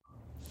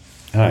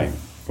Hi,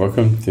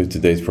 welcome to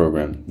today's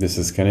program. This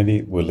is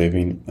Kennedy. We're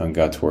living on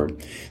God's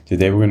Word.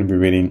 Today we're going to be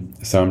reading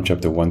Psalm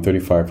chapter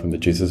 135 from the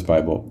Jesus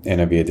Bible,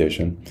 NIV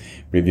edition.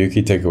 Review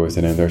key takeaways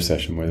and end our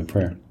session with a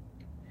prayer.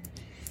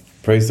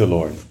 Praise the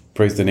Lord.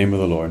 Praise the name of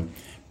the Lord.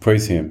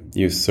 Praise Him,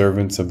 you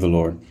servants of the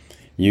Lord,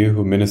 you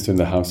who minister in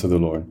the house of the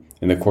Lord,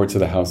 in the courts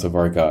of the house of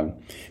our God.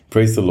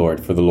 Praise the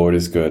Lord, for the Lord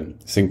is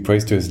good. Sing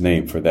praise to His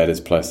name, for that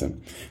is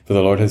pleasant. For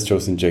the Lord has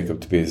chosen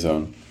Jacob to be His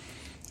own,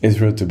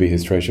 Israel to be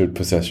His treasured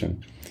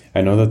possession. I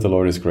know that the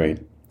Lord is great,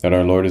 that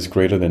our Lord is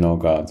greater than all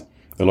gods.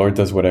 The Lord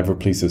does whatever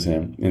pleases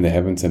Him, in the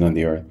heavens and on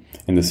the earth,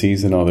 in the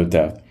seas and all their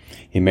depth.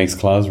 He makes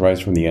clouds rise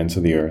from the ends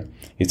of the earth.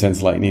 He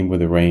sends lightning with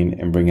the rain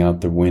and bring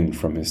out the wind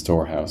from His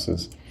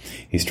storehouses.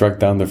 He struck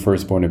down the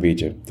firstborn of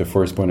Egypt, the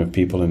firstborn of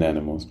people and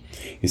animals.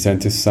 He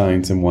sent His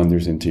signs and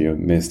wonders into your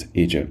midst,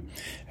 Egypt,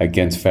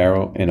 against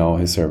Pharaoh and all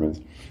his servants.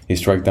 He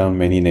struck down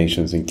many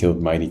nations and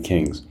killed mighty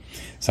kings.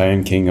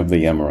 Sihon, king of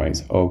the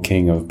Amorites, O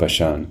king of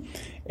Bashan,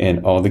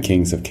 and all the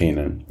kings of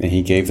Canaan, and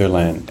He gave their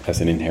land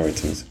as an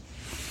inheritance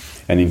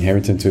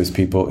to His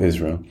people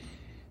Israel.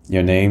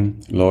 Your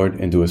name, Lord,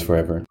 endures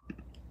forever.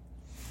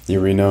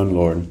 Your renown,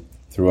 Lord,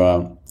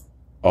 throughout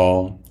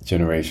all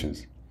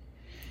generations.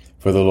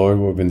 For the Lord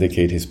will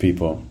vindicate His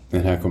people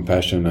and have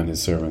compassion on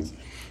His servants.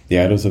 The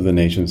idols of the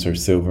nations are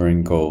silver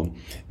and gold,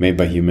 made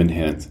by human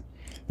hands.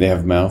 They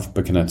have mouth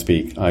but cannot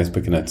speak, eyes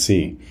but cannot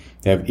see.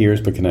 They have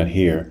ears but cannot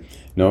hear,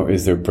 nor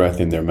is there breath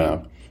in their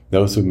mouth.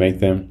 Those who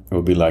make them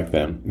will be like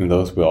them, and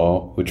those will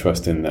all who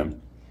trust in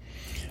them.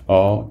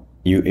 All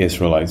you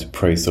Israelites,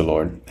 praise the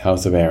Lord.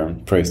 House of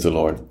Aaron, praise the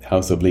Lord.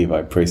 House of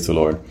Levi, praise the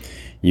Lord.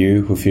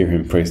 You who fear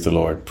Him, praise the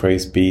Lord.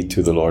 Praise be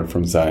to the Lord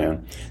from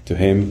Zion, to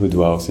Him who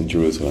dwells in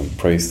Jerusalem.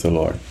 Praise the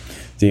Lord.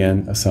 The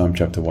end of Psalm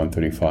chapter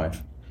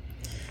 135.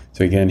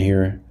 So again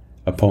here,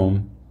 a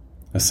poem,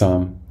 a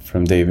psalm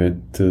from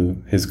David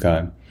to his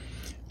God.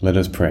 Let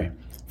us pray.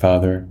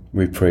 Father,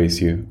 we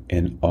praise You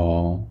in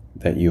all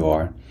that You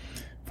are.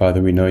 Father,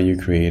 we know You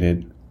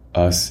created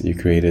us, You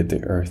created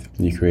the earth,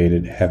 You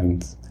created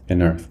heavens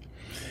and earth.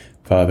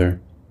 Father,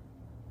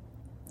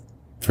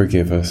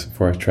 forgive us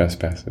for our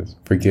trespasses.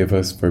 Forgive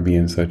us for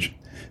being such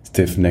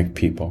stiff-necked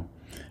people.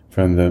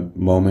 From the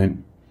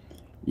moment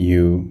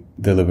You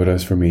delivered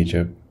us from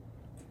Egypt,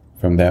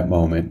 from that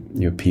moment,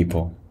 Your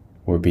people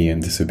were being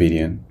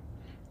disobedient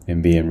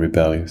and being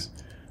rebellious.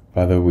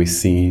 Father, we've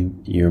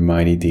seen Your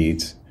mighty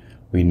deeds.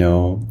 We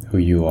know who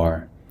You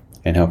are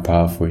and how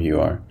powerful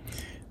You are.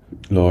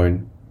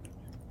 Lord,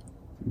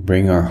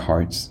 bring our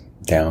hearts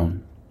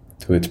down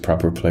to its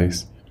proper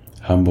place.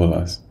 Humble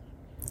us.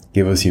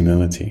 Give us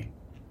humility.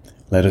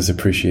 Let us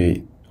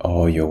appreciate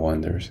all Your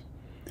wonders.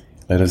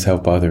 Let us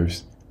help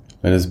others.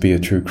 Let us be a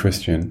true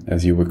Christian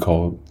as You would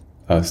call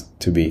us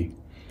to be.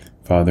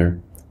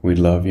 Father, we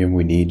love You and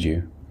we need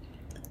You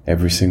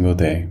every single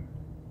day,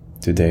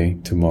 today,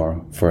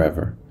 tomorrow,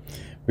 forever.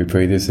 We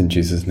pray this in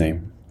Jesus'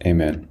 name.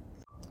 Amen.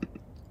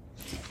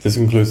 This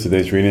concludes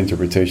today's reading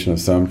interpretation of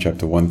Psalm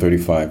chapter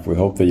 135. We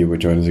hope that you will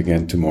join us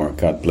again tomorrow.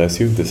 God bless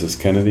you. This is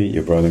Kennedy,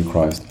 your brother in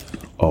Christ,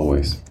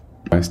 always.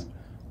 Christ,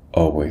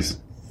 always.